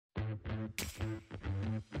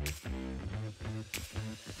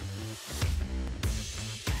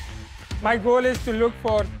My goal is to look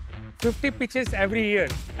for 50 pitches every year,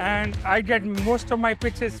 and I get most of my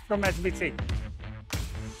pitches from SBC.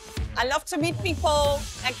 I love to meet people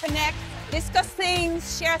and connect, discuss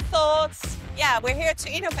things, share thoughts. Yeah, we're here to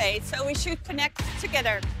innovate, so we should connect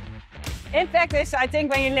together. Impact is, I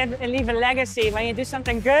think, when you leave a legacy, when you do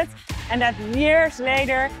something good, and that years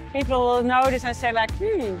later, people will notice and say like,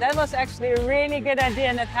 that was actually a really good idea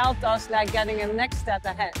and it helped us like getting a next step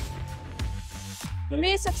ahead. For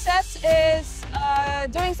me, success is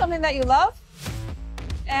doing something that you love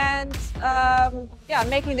and yeah,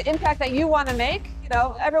 making the impact that you want to make. You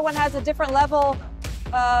know, everyone has a different level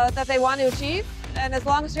that they want to achieve, and as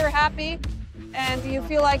long as you're happy and you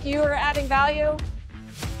feel like you are adding value,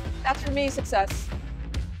 that's for me success.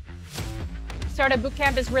 Startup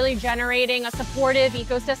Bootcamp is really generating a supportive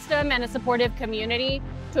ecosystem and a supportive community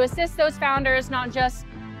to assist those founders, not just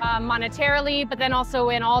monetarily, but then also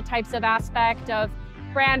in all types of aspect of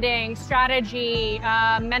branding, strategy,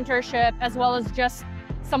 mentorship, as well as just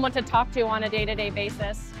someone to talk to on a day-to-day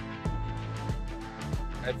basis.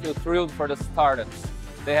 I feel thrilled for the startups.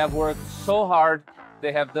 They have worked so hard.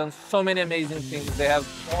 They have done so many amazing things. They have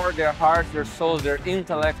poured their hearts, their souls, their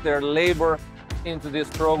intellect, their labor into this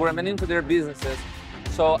program and into their businesses.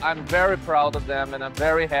 So I'm very proud of them and I'm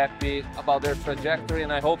very happy about their trajectory,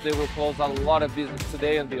 and I hope they will close a lot of business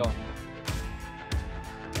today and beyond.